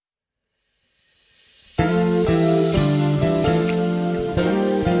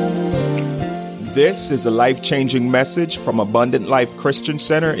This is a life-changing message from Abundant Life Christian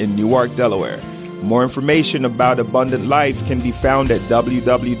Center in Newark, Delaware. More information about Abundant Life can be found at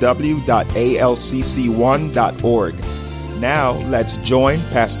www.alcc1.org. Now, let's join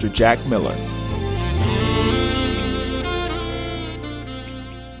Pastor Jack Miller.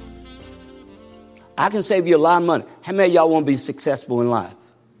 I can save you a lot of money. How many of y'all want to be successful in life?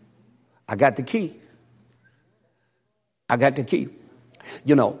 I got the key. I got the key.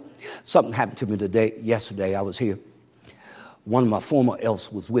 You know, something happened to me yesterday. I was here. One of my former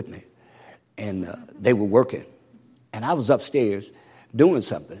elves was with me, and they were working. And I was upstairs doing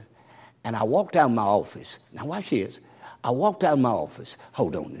something, and I walked out of my office. Now, watch this. I walked out of my office.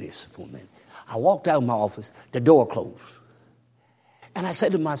 Hold on to this for a minute. I walked out of my office. The door closed. And I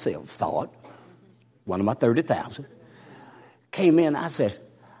said to myself, thought, one of my 30,000, came in. I said,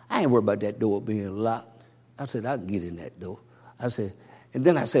 I ain't worried about that door being locked. I said, I can get in that door. I said, and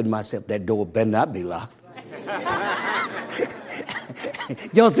then I said to myself, that door better not be locked.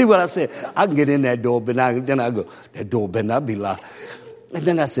 Y'all see what I said? I can get in that door, but then I go, that door better not be locked. And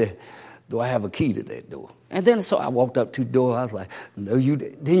then I said, do I have a key to that door? And then so I walked up to the door. I was like, no, you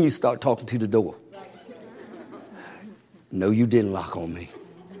didn't. Then you start talking to the door. No, you didn't lock on me.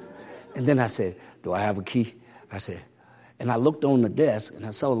 And then I said, do I have a key? I said, and I looked on the desk, and I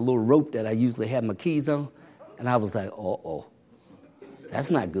saw a little rope that I usually have my keys on. And I was like, uh-oh, that's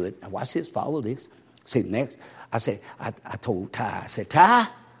not good. Now watch this, follow this. See, next, I said, I told Ty, I said, Ty,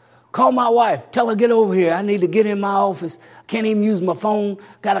 call my wife. Tell her get over here. I need to get in my office. Can't even use my phone.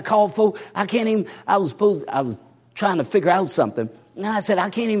 Got to call folks. I was trying to figure out something. And I said, I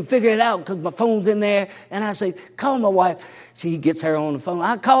can't even figure it out because my phone's in there. And I said, call my wife. She gets her on the phone.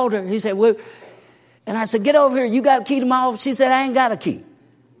 I called her. He said, well, and I said, get over here. You got a key to my office? She said, I ain't got a key.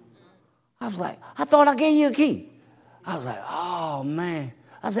 I was like, I thought I gave you a key. I was like, oh, man.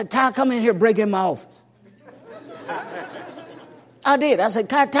 I said, Ty, come in here, break in my office. I did. I said,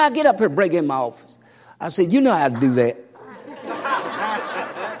 Ty, get up here, break in my office. I said, you know how to do that.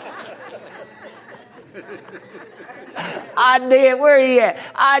 I did. Where he at?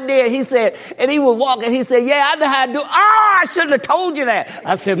 I did. He said, and he was walking. He said, yeah, I know how to do it. Oh, I shouldn't have told you that.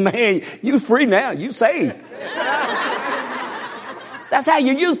 I said, man, you free now. You saved. That's how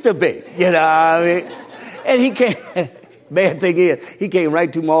you used to be. You know what I mean? And he came. Bad thing is, he came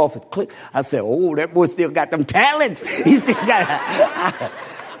right to my office. Click. I said, oh, that boy still got them talents. He still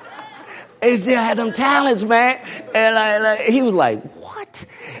had them talents, man. And he was like, what?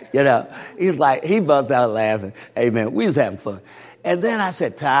 You know, he's like, he bust out laughing. Hey, man, we was having fun. And then I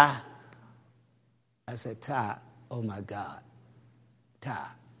said, Ty, oh, my God, Ty.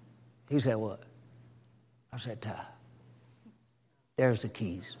 He said, what? I said, Ty, there's the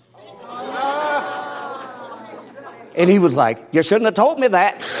keys. And he was like, you shouldn't have told me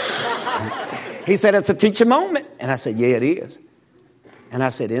that. He said, it's a teaching moment. And I said, yeah, it is. And I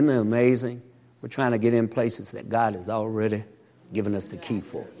said, isn't it amazing? We're trying to get in places that God has already given us the key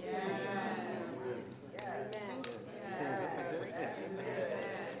for.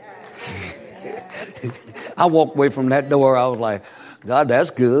 I walked away from that door. I was like, God, that's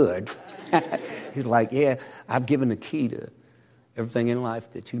good. He's like, yeah, I've given the key to everything in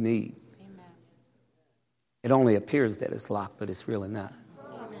life that you need. Amen. It only appears that it's locked, but it's really not.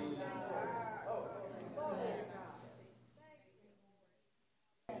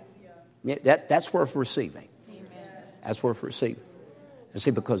 Yeah, that's worth receiving. Amen. That's worth receiving. You see,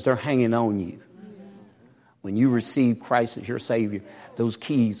 because they're hanging on you. When you receive Christ as your Savior, those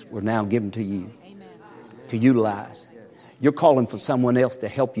keys were now given to you. Amen. To utilize. You're calling for someone else to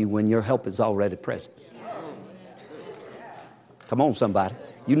help you when your help is already present. Come on, somebody.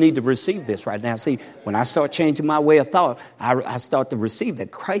 You need to receive this right now. See, when I start changing my way of thought, I start to receive that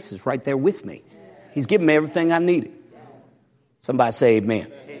Christ is right there with me. He's giving me everything I needed. Somebody say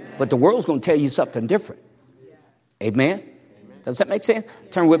amen. But the world's going to tell you something different. Amen? Does that make sense?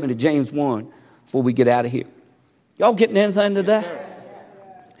 Turn with me to James 1 before we get out of here. Y'all getting anything today?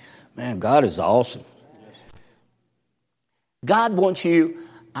 Man, God is awesome. God wants you,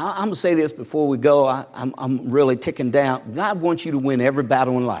 I'm going to say this before we go. I'm really ticking down. God wants you to win every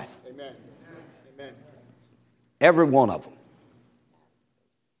battle in life. Amen. Amen. Every one of them.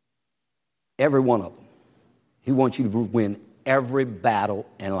 Every one of them. He wants you to win every battle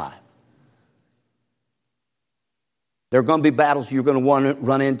in life. There are going to be battles you're going to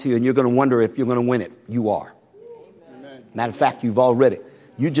run into, and you're going to wonder if you're going to win it. You are. Amen. Matter of fact, you've already.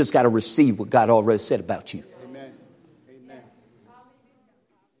 You just got to receive what God already said about you. Amen. Amen.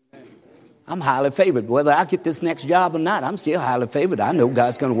 I'm highly favored. Whether I get this next job or not, I'm still highly favored. I know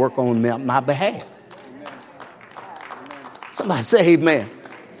God's going to work on my behalf. Amen. Somebody say amen.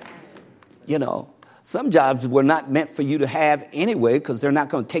 You know, some jobs were not meant for you to have anyway because they're not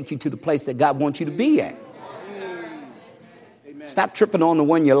going to take you to the place that God wants you to be at. Amen. Stop tripping on the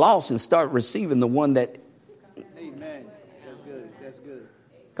one you lost and start receiving the one that. Amen. That's good. That's good.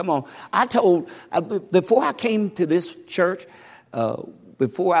 Come on. I told, before I came to this church,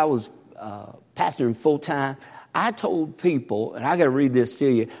 before I was pastoring full time, I told people, and I got to read this to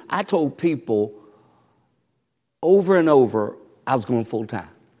you, I told people over and over I was going full time.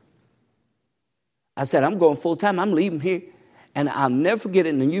 I said, I'm going full time. I'm leaving here. And I'll never forget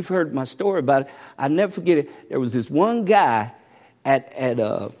it. And you've heard my story about it. I'll never forget it. There was this one guy at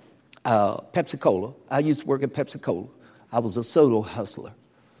Pepsi-Cola. I used to work at Pepsi-Cola. I was a soda hustler.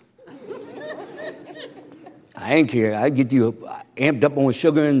 I ain't care. I get you amped up on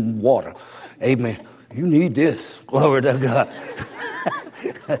sugar and water. Amen. You need this. Glory to God.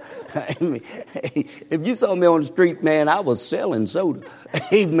 Amen. If you saw me on the street, man, I was selling soda.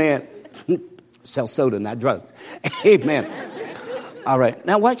 Amen. Sell soda, not drugs. Amen. All right.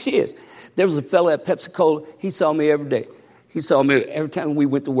 Now watch this. There was a fellow at Pepsi-Cola. He saw me every day. He saw me every time we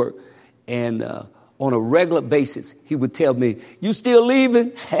went to work. And on a regular basis, he would tell me, you still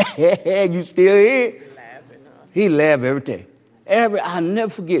leaving? You still here? He laughed every day. I'll never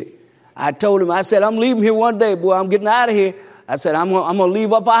forget it. I told him, I said, I'm leaving here one day, boy. I'm getting out of here. I said, I'm going to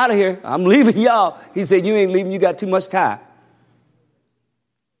leave up out of here. I'm leaving y'all. He said, you ain't leaving. You got too much time.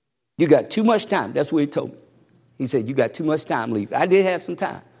 You got too much time. That's what he told me. He said, you got too much time leaving. I did have some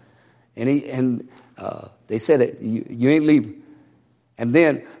time. And they said, that you ain't leaving. And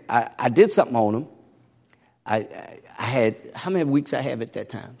then I did something on him. I had, how many weeks I have at that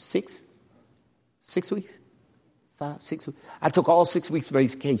time? 6? 6 weeks? 5, 6 weeks? I took all 6 weeks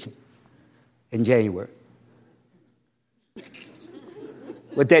vacation in January.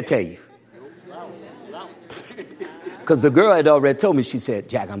 What'd that tell you? Because the girl had already told me, she said,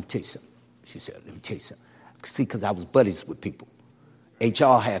 Jack, I'm going to tell you something. She said, let me tell you something. See, because I was buddies with people.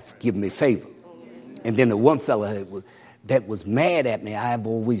 HR have given me favor. And then the one fella that was mad at me, I've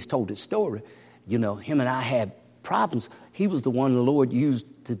always told this story. You know, him and I had problems. He was the one the Lord used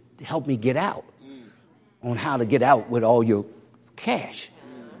to help me get out on how to get out with all your cash.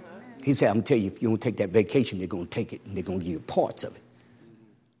 He said, I'm going to tell you, if you don't take that vacation, they're going to take it and they're going to give you parts of it.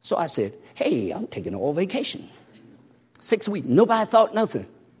 So I said, hey, I'm taking all vacation. 6 weeks. Nobody thought nothing.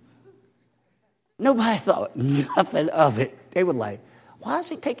 Nobody thought nothing of it. They were like, why is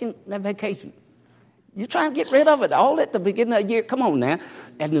he taking that vacation? You're trying to get rid of it all at the beginning of the year. Come on now.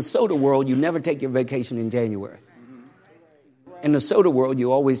 In the soda world, you never take your vacation in January. In the soda world,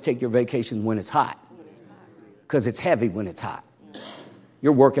 you always take your vacation when it's hot because it's heavy when it's hot.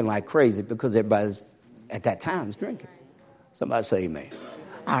 You're working like crazy because everybody's at that time is drinking. Somebody say amen.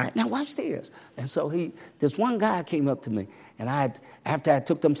 All right, now watch this. And so this one guy came up to me, and after I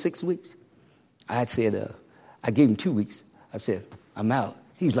took them 6 weeks, I said, I gave him 2 weeks. I said, I'm out.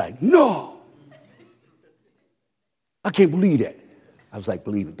 He's like, no. I can't believe that. I was like,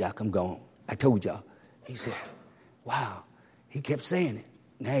 believe it, Doc, I'm gone. I told y'all. He said, wow. He kept saying it.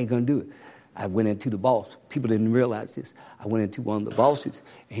 Now he's going to do it. I went into the boss. People didn't realize this. I went into one of the bosses,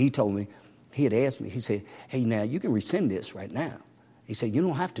 and he told me, he had asked me, he said, hey, now you can rescind this right now. He said, you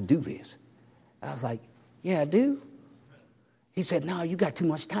don't have to do this. I was like, yeah, I do. He said, no, you got too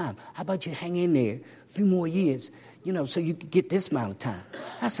much time. How about you hang in there a few more years, so you could get this amount of time.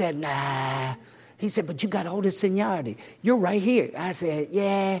 I said, nah. He said, but you got all this seniority. You're right here. I said,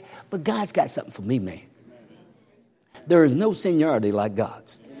 yeah, but God's got something for me, man. There is no seniority like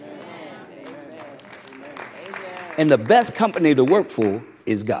God's. And the best company to work for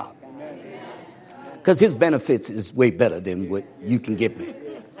is God. Because his benefits is way better than what you can give me.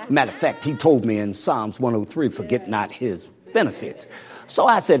 Matter of fact, he told me in Psalms 103, forget not his benefits. So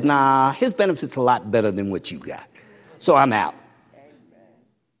I said, nah, his benefits are a lot better than what you got. So I'm out.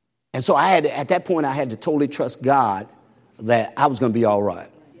 And so at that point, I had to totally trust God that I was going to be all right.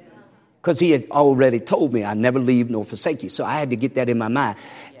 Because he had already told me, I never leave nor forsake you. So I had to get that in my mind.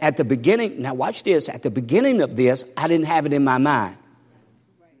 At the beginning, now watch this. At the beginning of this, I didn't have it in my mind.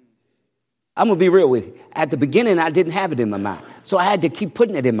 I'm going to be real with you. At the beginning, I didn't have it in my mind. So I had to keep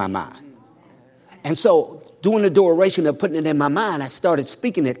putting it in my mind. And so doing the duration of putting it in my mind, I started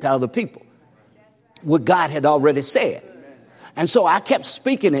speaking it to other people. What God had already said. And so I kept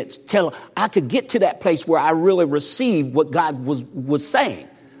speaking it till I could get to that place where I really received what God was saying.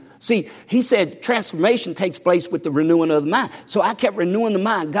 See, he said transformation takes place with the renewing of the mind. So I kept renewing the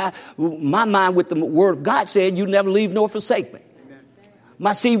mind. My mind with the word of God said, you never leave nor forsake me.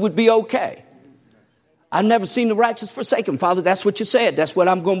 My seed would be okay. I've never seen the righteous forsaken. Father, that's what you said. That's what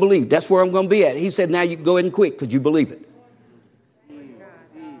I'm going to believe. That's where I'm going to be at. He said, now you can go ahead and quit because you believe it.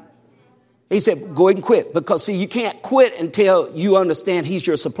 He said, go ahead and quit. Because, see, you can't quit until you understand he's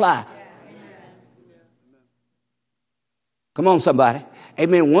your supply. Come on, somebody.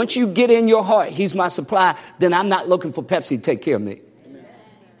 Amen. Once you get in your heart, he's my supply, then I'm not looking for Pepsi to take care of me.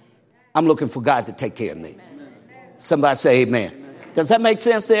 I'm looking for God to take care of me. Somebody say amen. Does that make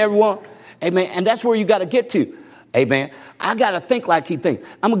sense to everyone? Amen. And that's where you got to get to. Amen. I got to think like he thinks.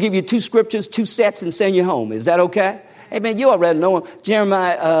 I'm going to give you 2 scriptures, 2 sets, and send you home. Is that okay? Amen. You already know them.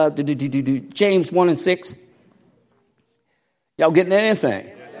 Jeremiah, James 1 and 6. Y'all getting anything?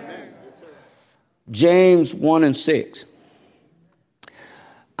 James 1 and 6.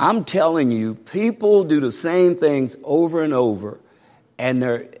 I'm telling you, people do the same things over and over. And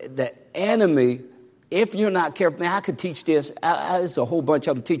the enemy, if you're not careful, man, I could teach this. There's a whole bunch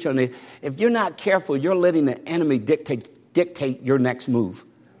of them teach on this. If you're not careful, you're letting the enemy dictate your next move.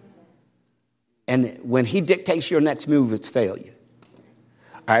 And when he dictates your next move, it's failure.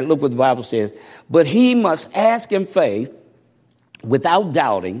 All right, look what the Bible says. But he must ask in faith without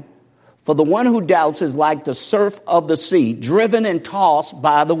doubting. For the one who doubts is like the surf of the sea, driven and tossed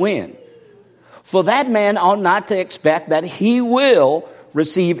by the wind. For that man ought not to expect that he will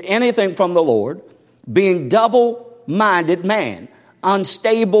receive anything from the Lord, being double-minded man,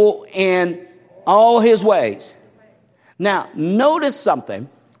 unstable in all his ways. Now, notice something,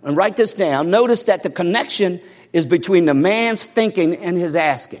 and write this down. Notice that the connection is between the man's thinking and his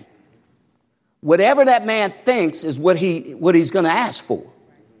asking. Whatever that man thinks is what he's going to ask for.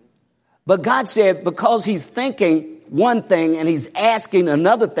 But God said because he's thinking one thing and he's asking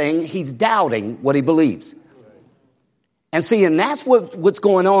another thing, he's doubting what he believes. And see, and that's what's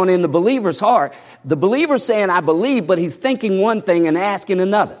going on in the believer's heart. The believer's saying, I believe, but he's thinking one thing and asking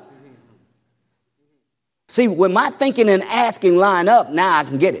another. See, when my thinking and asking line up, now I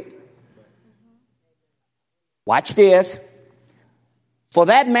can get it. Watch this. For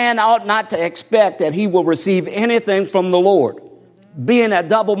that man ought not to expect that he will receive anything from the Lord, being a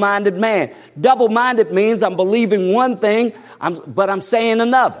double-minded man. Double-minded means I'm believing one thing, but I'm saying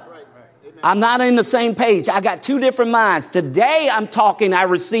another. I'm not in the same page. I got 2 different minds. Today I'm talking I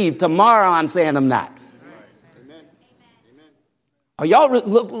receive. Tomorrow I'm saying I'm not. Are y'all,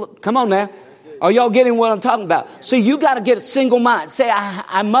 look, come on now. Are y'all getting what I'm talking about? See, you got to get a single mind. Say,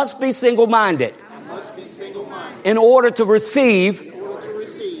 I must be single-minded. In order to receive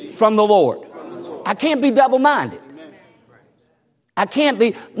from the Lord. I can't be double-minded. I can't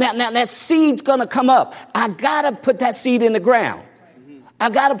be. Now that seed's going to come up. I got to put that seed in the ground. I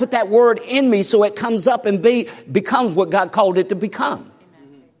got to put that word in me so it comes up and becomes what God called it to become.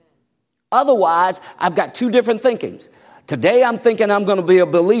 Otherwise, I've got 2 different thinkings. Today I'm thinking I'm going to be a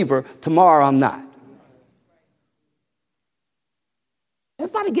believer. Tomorrow I'm not.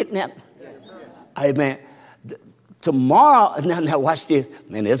 Everybody getting that? Amen. Tomorrow, now watch this.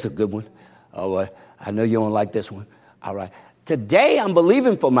 Man, this is a good one. All right. I know you don't like this one. All right. Today I'm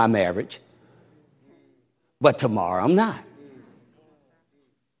believing for my marriage, but tomorrow I'm not.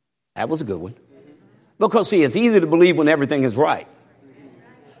 That was a good one. Because, see, it's easy to believe when everything is right.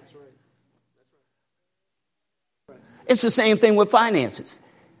 It's the same thing with finances.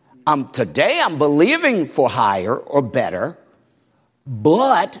 Today I'm believing for higher or better,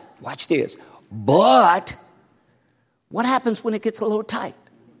 but, watch this, but what happens when it gets a little tight?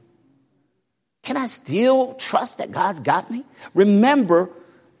 Can I still trust that God's got me? Remember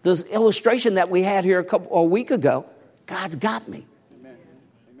the illustration that we had here a week ago. God's got me. Amen.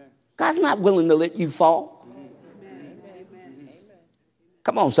 God's not willing to let you fall. Amen.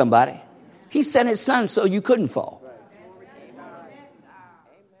 Come on, somebody. He sent his son so you couldn't fall.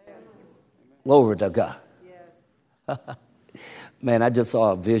 Glory to God. Man, I just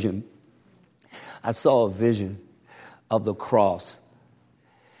saw a vision. I saw a vision of the cross.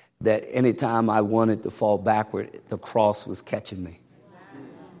 That anytime I wanted to fall backward, the cross was catching me.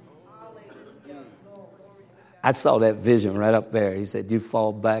 I saw that vision right up there. He said, you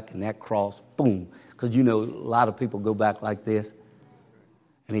fall back and that cross, boom. Because you know, a lot of people go back like this.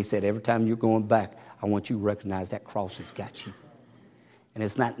 And he said, every time you're going back, I want you to recognize that cross has got you. And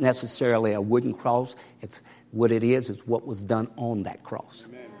it's not necessarily a wooden cross. It's what it is what was done on that cross.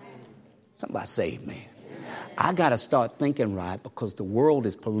 Amen. Somebody say amen. I got to start thinking right because the world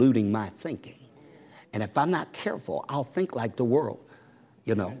is polluting my thinking. And if I'm not careful, I'll think like the world.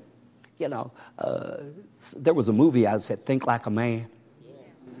 You know, there was a movie I said, Think Like a Man.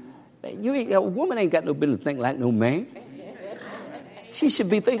 A woman ain't got no business to think like no man. She should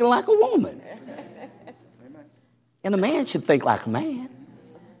be thinking like a woman. And a man should think like a man.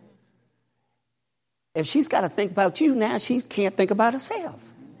 If she's got to think about you now, she can't think about herself.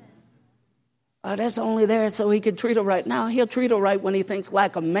 That's only there so he could treat her right. Now he'll treat her right when he thinks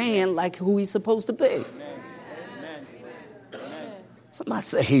like a man, like who he's supposed to be. Amen. Somebody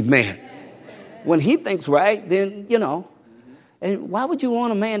say amen. When he thinks right, then, and why would you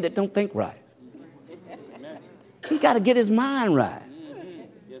want a man that don't think right? He got to get his mind right.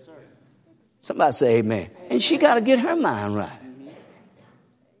 Yes, sir. Somebody say amen. And she got to get her mind right.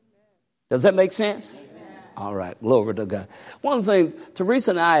 Does that make sense? All right, glory to God. One thing,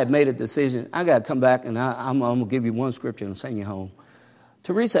 Teresa and I have made a decision. I got to come back, and I'm going to give you one scripture and send you home.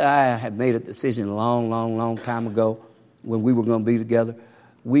 Teresa and I had made a decision a long time ago when we were going to be together.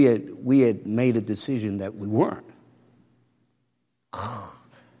 We had made a decision that we weren't.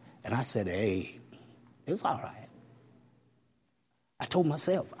 And I said, hey, it's all right. I told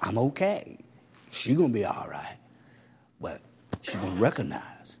myself, I'm okay. She's going to be all right. But she's going to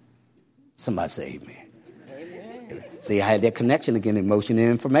recognize. Somebody say amen. Amen. See, I had that connection again, emotion and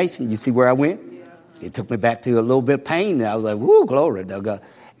information. You see where I went? Yeah. It took me back to a little bit of pain. I was like, whoo, glory to God.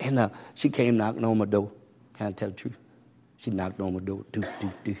 And she came knocking on my door. Can I tell the truth? She knocked on my door. Do.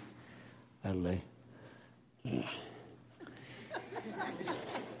 I lay. Yeah.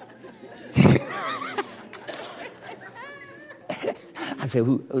 I said,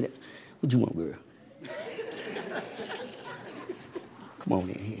 what you want, girl? Come on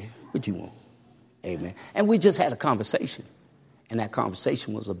in here. What you want? Amen. And we just had a conversation. And that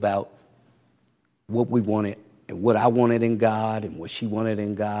conversation was about what we wanted and what I wanted in God and what she wanted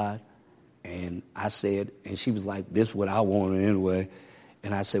in God. And I said, and she was like, this is what I wanted anyway.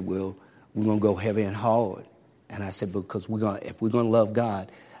 And I said, well, we're going to go heavy and hard. And I said, because if we're going to love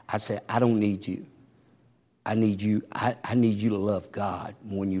God, I said, I don't need you. I need you. I need you to love God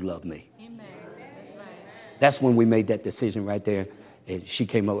more than you love me. Amen. That's right. That's when we made that decision right there. And she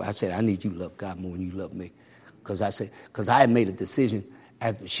came over. I said, I need you to love God more than you love me. Because I had made a decision.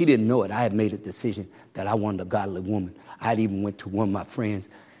 She didn't know it. I had made a decision that I wanted a godly woman. I had even went to one of my friends.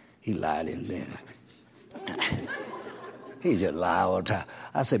 He lied in there. He just lied all the time.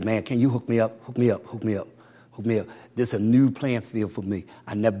 I said, man, can you hook me up? Hook me up. This is a new playing field for me.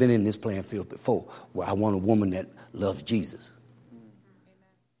 I've never been in this playing field before where I want a woman that loves Jesus.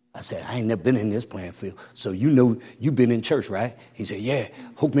 I said, I ain't never been in this playing field. So you've been in church, right? He said, yeah,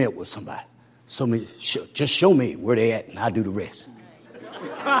 hook me up with somebody. Just show me where they at and I'll do the rest.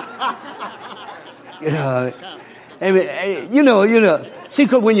 See,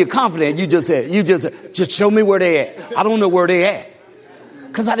 because when you're confident, you just show me where they at. I don't know where they at.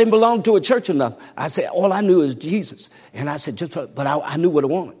 Because I didn't belong to a church enough. I said, all I knew is Jesus. And I said, but I knew what I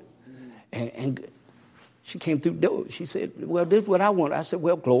wanted. And she came through the door. She said, well, this is what I want. I said,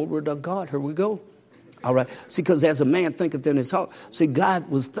 well, glory to God. Here we go. All right. See, because as a man thinketh in his heart. See, God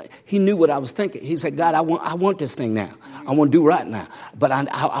he knew what I was thinking. He said, God, I want this thing now. I want to do right now. But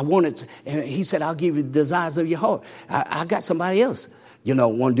I want it. And he said, I'll give you the desires of your heart. I got somebody else,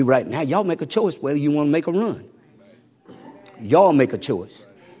 want to do right now. Y'all make a choice whether you want to make a run. Y'all make a choice.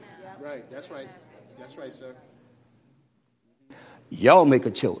 Right. That's right. That's right, sir. Y'all make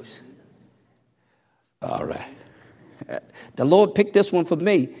a choice. All right. The Lord picked this one for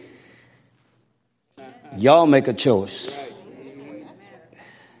me. Y'all make a choice.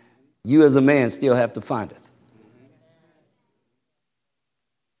 You as a man still have to find it.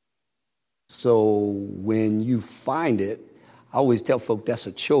 So when you find it, I always tell folk that's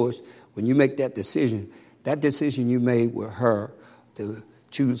a choice. When you make that decision you made with her to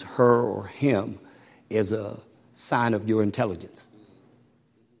choose her or him is a sign of your intelligence.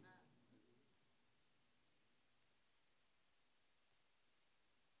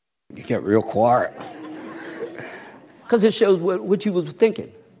 You get real quiet. Because it shows what you was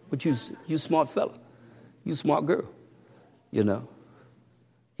thinking. You smart fella. You smart girl. You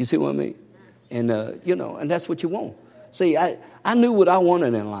see what I mean? And, and that's what you want. See, I knew what I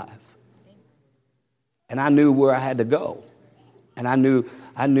wanted in life. And I knew where I had to go. And I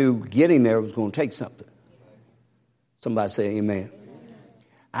knew getting there was going to take something. Somebody say amen.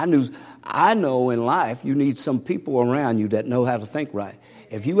 I know in life you need some people around you that know how to think right.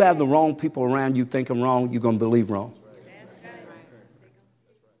 If you have the wrong people around you thinking wrong, you're going to believe wrong.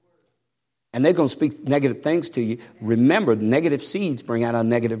 And they're going to speak negative things to you. Remember, negative seeds bring out a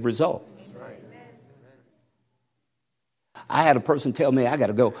negative result. I had a person tell me, I got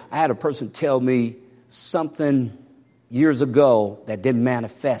to go. I had a person tell me something years ago that didn't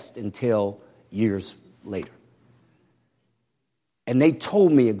manifest until years later. And they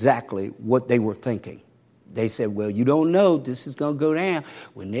told me exactly what they were thinking. They said, well, you don't know. This is going to go down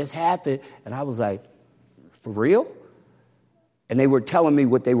when this happened. And I was like, for real? And they were telling me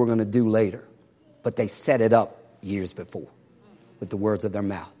what they were going to do later. But they set it up years before with the words of their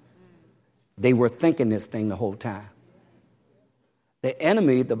mouth. They were thinking this thing the whole time. The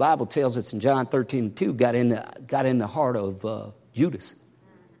enemy, the Bible tells us in John 13:2, got in the heart of Judas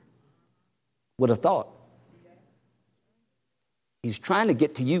with a thought. He's trying to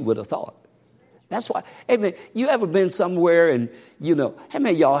get to you with a thought. That's why, hey man, you ever been somewhere and, how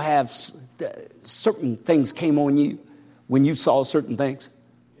many of y'all have certain things came on you when you saw certain things?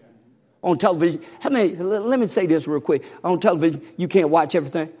 On television, let me say this real quick. On television, you can't watch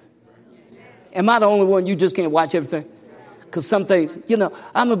everything. Am I the only one you just can't watch everything? Because some things,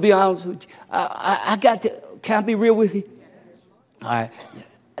 I'm going to be honest with you. Can I be real with you? All right.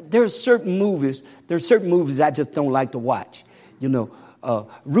 There's certain movies I just don't like to watch.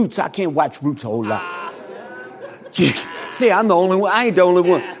 Roots, I can't watch Roots a whole lot. See, I'm the only one. I ain't the only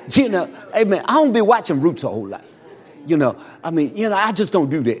one. Hey man, I don't be watching Roots a whole lot. I just don't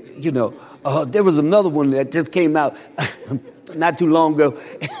do that. There was another one that just came out not too long ago.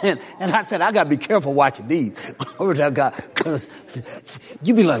 And I said, I got to be careful watching these. Because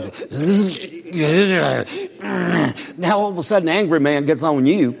you be like, now all of a sudden the angry man gets on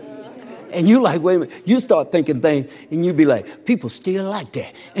you. And you like, wait a minute, you start thinking things and you be like, people still like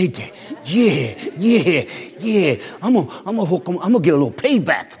that, ain't they? Yeah. I'm gonna hook them. I'm gonna get a little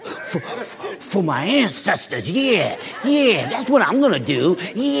payback for my ancestors. Yeah. That's what I'm gonna do.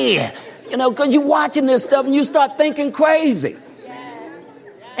 Yeah. Because you're watching this stuff and you start thinking crazy.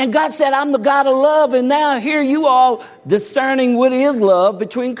 And God said, I'm the God of love. And now here you are discerning what is love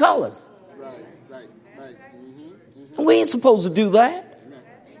between colors. Right. Mm-hmm. We ain't supposed to do that.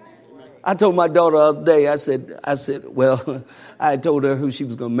 I told my daughter the other day, I said, well, I told her who she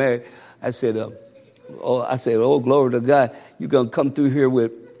was going to marry. I said, oh, glory to God, you're going to come through here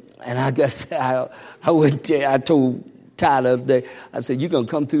with, and I guess I told Ty the other day, I said, you're going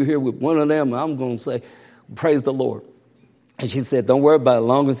to come through here with one of them, and I'm going to say, praise the Lord. And she said, don't worry about it, as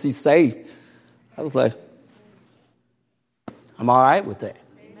long as he's safe. I was like, I'm all right with that.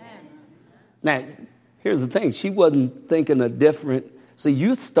 Amen. Now, here's the thing. She wasn't thinking a different. So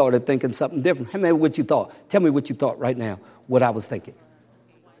you started thinking something different. How many what you thought? Tell me what you thought right now, what I was thinking.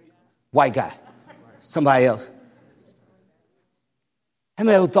 White guy. Somebody else. How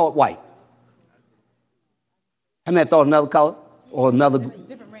many thought white? How many thought another color or another?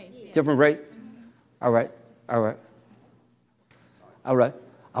 Different race. Yeah. Different race? All right.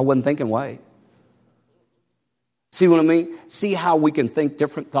 I wasn't thinking white. See what I mean? See how we can think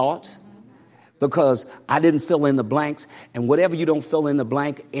different thoughts? Because I didn't fill in the blanks. And whatever you don't fill in the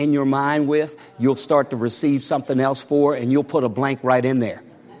blank in your mind with, you'll start to receive something else for, and you'll put a blank right in there.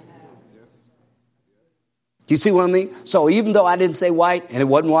 Do you see what I mean? So even though I didn't say white, and it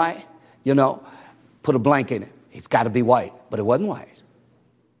wasn't white, put a blank in it. It's got to be white, but it wasn't white.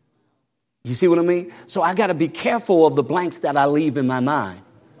 You see what I mean? So I got to be careful of the blanks that I leave in my mind.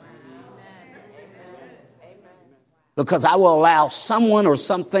 Because I will allow someone or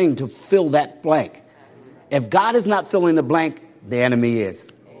something to fill that blank. If God is not filling the blank, the enemy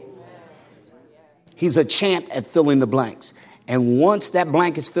is. He's a champ at filling the blanks. And once that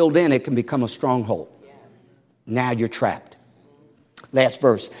blank is filled in, it can become a stronghold. Now you're trapped. Last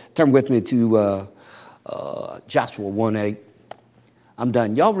verse. Turn with me to Joshua 1:8. I'm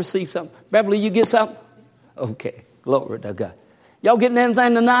done. Y'all receive something? Beverly, you get something? Okay. Glory to God. Y'all getting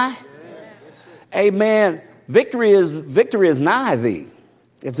anything tonight? Amen. Victory is nigh thee.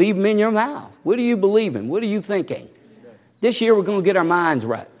 It's even in your mouth. What are you believing? What are you thinking? This year we're going to get our minds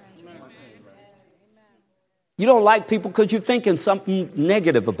right. You don't like people because you're thinking something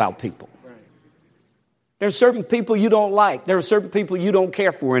negative about people. There's certain people you don't like. There are certain people you don't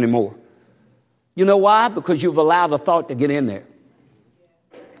care for anymore. You know why? Because you've allowed a thought to get in there.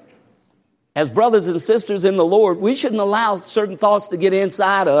 As brothers and sisters in the Lord, we shouldn't allow certain thoughts to get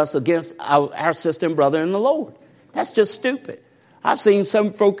inside us against our sister and brother in the Lord. That's just stupid. I've seen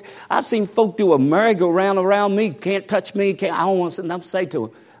folk do a merry-go-round around me. Can't touch me. I don't want to say to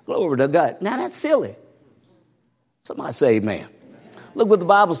them, glory to God. Now that's silly. Somebody say amen. Look what the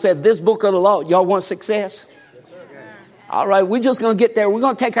Bible said. This book of the law, y'all want success? Yes, sir. All right, we're just going to get there. We're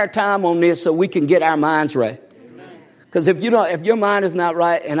going to take our time on this so we can get our minds right. Because if your mind is not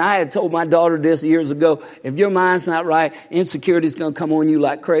right, and I had told my daughter this years ago, if your mind's not right, insecurity is going to come on you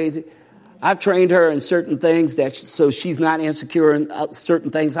like crazy. I've trained her in certain things so she's not insecure in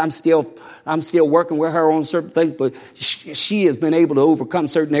certain things. I'm still working with her on certain things, but she has been able to overcome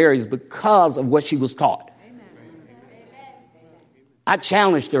certain areas because of what she was taught. Amen. I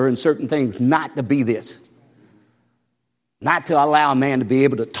challenged her in certain things not to be this. Not to allow a man to be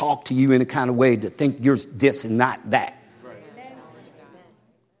able to talk to you in a kind of way to think you're this and not that.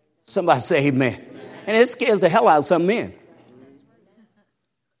 Somebody say amen. And it scares the hell out of some men.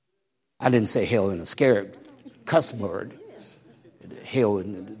 I didn't say hell in a scared cuss word. Hell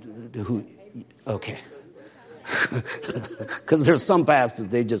in the who? Okay. Because there's some pastors,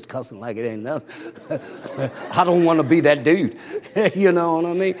 they just cussing like it ain't nothing. I don't want to be that dude. You know what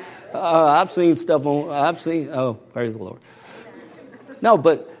I mean? I've seen stuff oh, praise the Lord. No,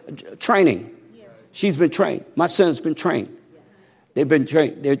 but training. She's been trained. My son's been trained. They've been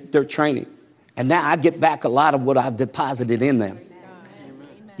trained. They're training. And now I get back a lot of what I've deposited in them.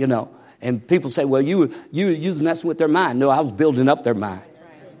 You know, and people say, well, you was messing with their mind. No, I was building up their mind.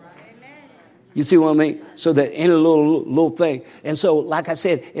 You see what I mean? So that any little thing. And so, like I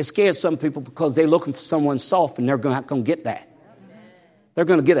said, it scares some people because they're looking for someone soft and they're not going to get that. They're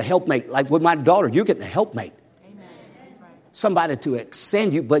going to get a helpmate. Like with my daughter, you're getting a helpmate. Somebody to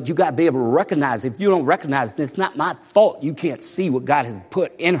extend you, but you got to be able to recognize. If you don't recognize, it's not my fault. You can't see what God has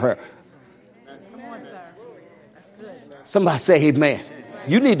put in her. Come on, sir. That's good. Somebody say amen.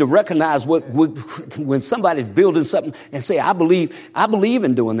 You need to recognize when somebody's building something and say, I believe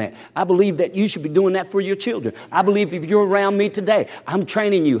in doing that. I believe that you should be doing that for your children. I believe if you're around me today, I'm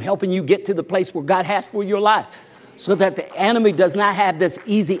training you, helping you get to the place where God has for your life so that the enemy does not have this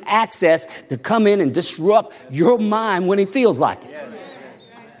easy access to come in and disrupt your mind when he feels like it.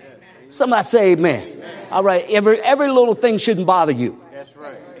 Somebody say amen. All right. Every little thing shouldn't bother you. That's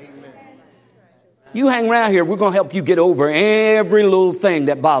right. You hang around here, we're going to help you get over every little thing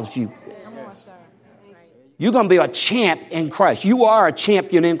that bothers you. You're going to be a champ in Christ. You are a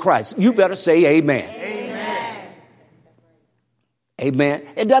champion in Christ. You better say amen. Amen. Amen.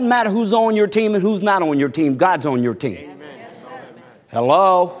 It doesn't matter who's on your team and who's not on your team. God's on your team. Amen.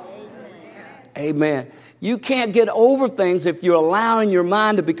 Hello? Amen. You can't get over things if you're allowing your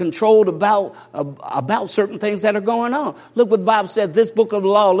mind to be controlled about certain things that are going on. Look what the Bible said. This book of the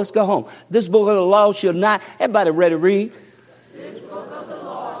law, let's go home. This book of the law shall not, everybody ready to read? This book of the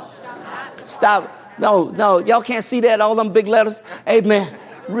law shall not. Stop. No, y'all can't see that, all them big letters. Amen.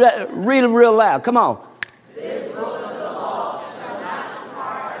 Read it real loud. Come on. This book of the law shall not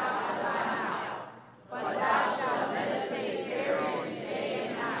depart out of thy mouth, but thou shalt meditate therein day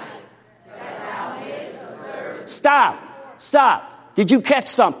and night, that thou mayest observe. Stop. Did you catch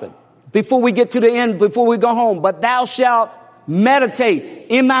something? Before we get to the end, before we go home. But thou shalt meditate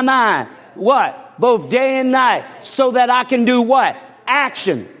in my mind. What? Both day and night. So that I can do what?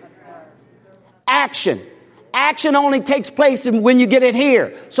 Action. Action only takes place when you get it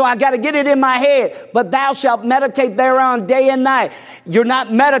here. So I got to get it in my head. But thou shalt meditate thereon day and night. You're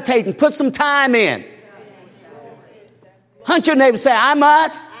not meditating. Put some time in. Hunt your neighbor. Say, I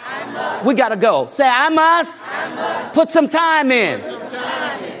must. We got to go. Say, I must. Put some time in.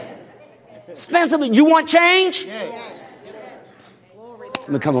 Spend some. You want change? Let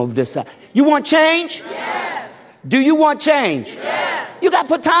me come over this side. You want change? Yes. Do you want change? Yes. You got to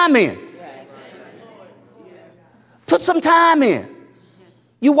put time in. Put some time in.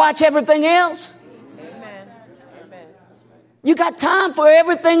 You watch everything else? Amen. You got time for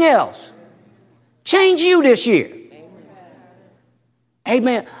everything else. Change you this year.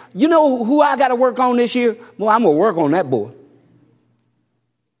 Amen. You know who I got to work on this year? Well, I'm going to work on that boy.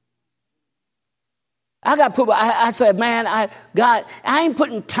 I said, man, I ain't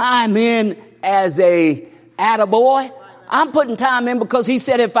putting time in as a attaboy. I'm putting time in because he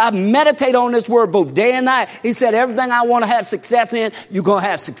said if I meditate on this word both day and night, he said everything I want to have success in, you're going to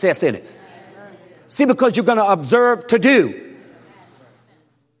have success in it. See, because you're going to observe to do.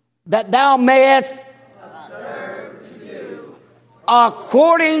 That thou mayest observe to do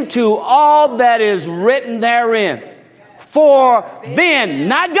according to all that is written therein. For then,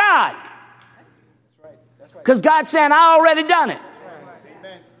 not God. Because God's saying, I already done it.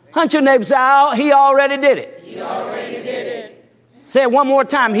 Hunt your neighbor, say, he already did it. He already did it. Say it one more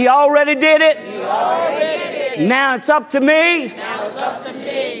time. He already did it. He already did it. Now it's up to me,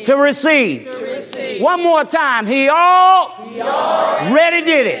 to receive. One more time. He already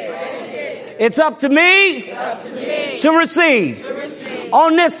did it. It's up to me, to receive.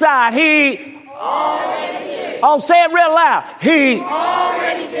 On this side, he already did it. Oh, say it real loud. He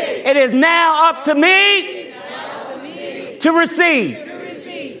already did it. It is now up to me to receive.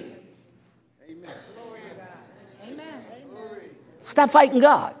 Stop fighting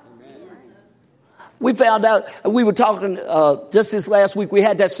God. We found out, we were talking just this last week, we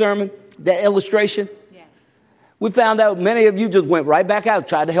had that sermon, that illustration. Yes. We found out many of you just went right back out,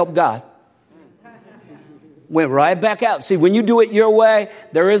 tried to help God. Went right back out. See, when you do it your way,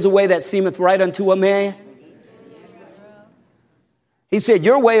 there is a way that seemeth right unto a man. He said,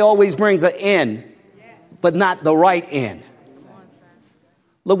 your way always brings an end, but not the right end.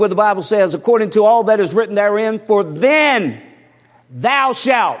 Look what the Bible says, according to all that is written therein, for then Thou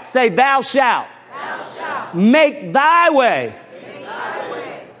shalt. Say, thou shalt. Make thy way.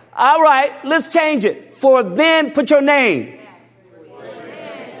 All right, let's change it. For then, put your name.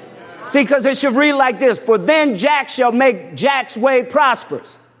 See, because it should read like this. For then Jack shall make Jack's way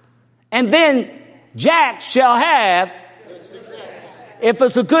prosperous. And then Jack shall have. If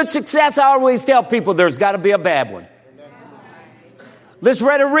it's a good success, I always tell people there's got to be a bad one. Let's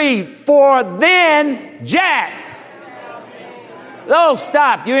read. For then Jack. Oh,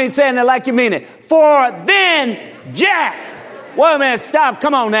 stop. You ain't saying that like you mean it. For then Jack. Wait a minute. Stop.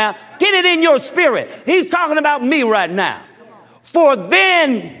 Come on now. Get it in your spirit. He's talking about me right now. For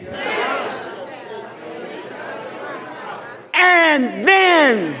then. And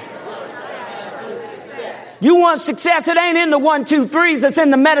then. You want success? It ain't in the 1, 2, 3s. It's in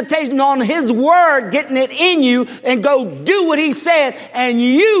the meditation on his word, getting it in you, and go do what he said, and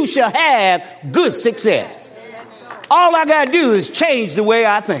you shall have good success. All I got to do is change the way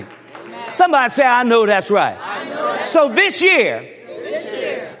I think. Somebody say, I know that's right. So this year,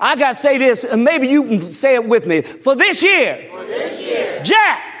 I got to say this, and maybe you can say it with me. For this year,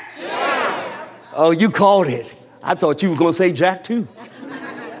 Jack. Oh, you called it. I thought you were going to say Jack too.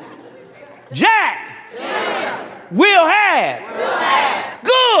 Jack. Will have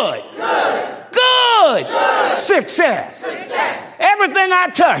good success. Everything I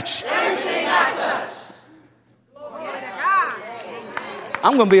touch.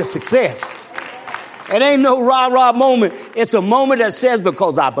 I'm going to be a success. It ain't no rah-rah moment. It's a moment that says,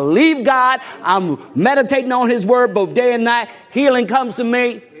 because I believe God, I'm meditating on his word both day and night. Healing comes to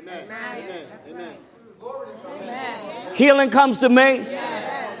me. Healing comes to me.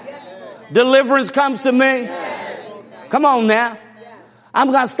 Deliverance comes to me. Come on now.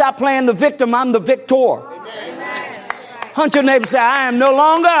 I'm going to stop playing the victim. I'm the victor. Hunt your neighbor and say, I am no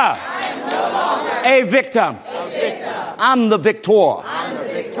longer a victim. I'm the victor.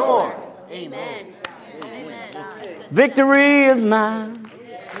 Amen. Victory is mine.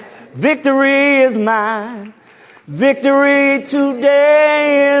 Victory is mine. Victory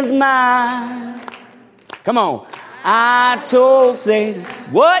today is mine. Come on. I told Satan,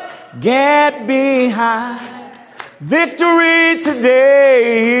 what? Get behind. Victory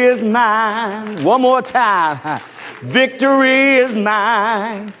today is mine. One more time. Victory is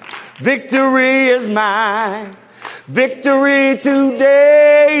mine. Victory is mine. Victory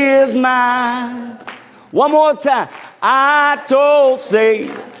today is mine. One more time. I told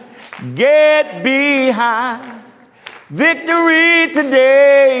Satan, get behind. Victory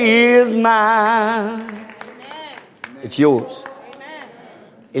today is mine. Amen. It's yours. Amen.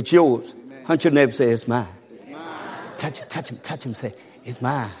 It's yours. Hunt your neighbor and say, it's mine. Touch him, say, it's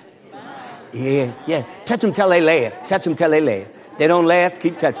mine. Yeah. Touch them till they laugh. Touch them till they laugh. They don't laugh,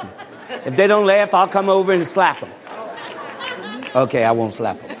 keep touching them. If they don't laugh, I'll come over and slap them. Okay, I won't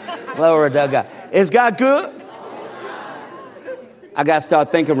slap them. Glory to God. Is God good? I got to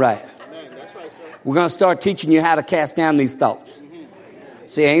start thinking right. We're going to start teaching you how to cast down these thoughts.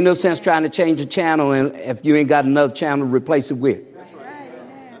 See, ain't no sense trying to change the channel and if you ain't got another channel to replace it with.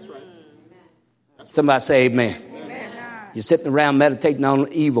 Somebody say amen. You're sitting around meditating on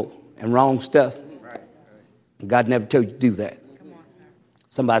evil and wrong stuff. And God never told you to do that.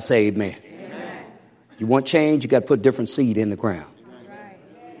 Somebody say amen. You want change, you got to put a different seed in the ground.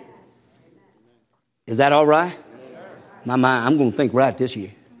 Is that all right? My mind, I'm going to think right this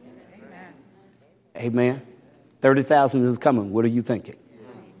year. Amen. 30,000 is coming. What are you thinking?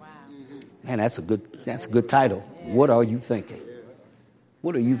 Man, that's a good title. What are you thinking?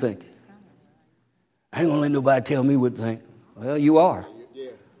 What are you thinking? I ain't going to let nobody tell me what to think. Well, you are.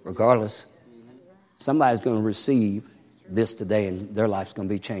 Regardless. Somebody's going to receive this today and their life's going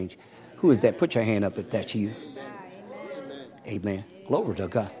to be changed. Who is that? Put your hand up if that's you. Amen. Glory to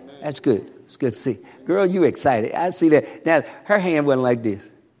God. That's good. It's good to see. Girl, you excited. I see that. Now, her hand wasn't like this.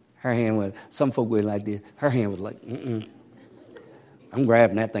 Her hand was, some folk were like this. Her hand was like, I'm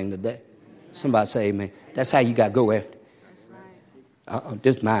grabbing that thing today. Somebody say amen. That's how you got to go after.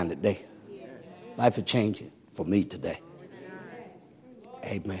 This mine today. Life is changing for me today.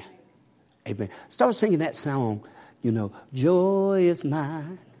 Amen. Amen. Start singing that song, joy is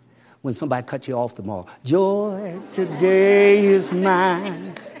mine. When somebody cut you off tomorrow, joy today is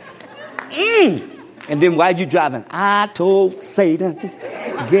mine. And then while you're driving, I told Satan,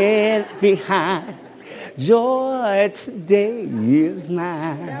 get behind. Joy today is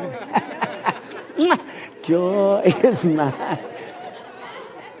mine. Joy is mine.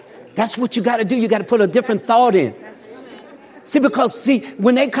 That's what you got to do. You got to put a different thought in. Because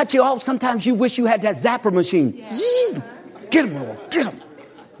when they cut you off, sometimes you wish you had that zapper machine. Yeah. Get them, Lord. Get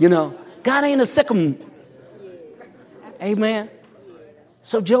them. God ain't a sick 'em. Amen.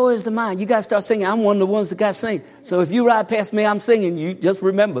 So joy is the mine. You got to start singing. I'm one of the ones that got to sing. So if you ride past me, I'm singing. You just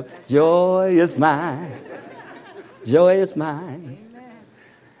remember, joy is mine. Joy is mine.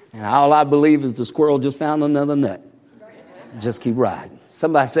 And all I believe is the squirrel just found another nut. Just keep riding.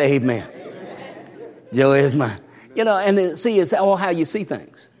 Somebody say amen. Joy is mine. You know, and see, it's all how you see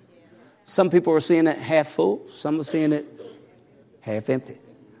things. Some people are seeing it half full. Some are seeing it half empty.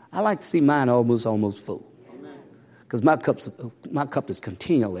 I like to see mine almost full. Because my cup is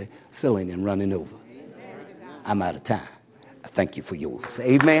continually filling and running over. I'm out of time. I thank you for yours.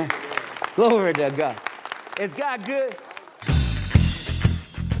 Amen. Glory to God. Is God good?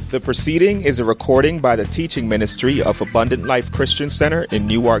 The proceeding is a recording by the teaching ministry of Abundant Life Christian Center in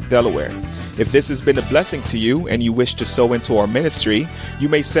Newark, Delaware. If this has been a blessing to you and you wish to sow into our ministry, you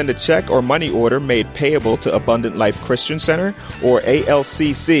may send a check or money order made payable to Abundant Life Christian Center or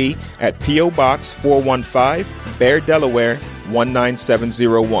ALCC at P.O. Box 415, Bear, Delaware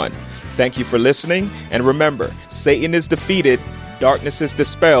 19701. Thank you for listening, and remember, Satan is defeated, darkness is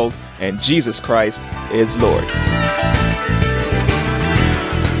dispelled, and Jesus Christ is Lord.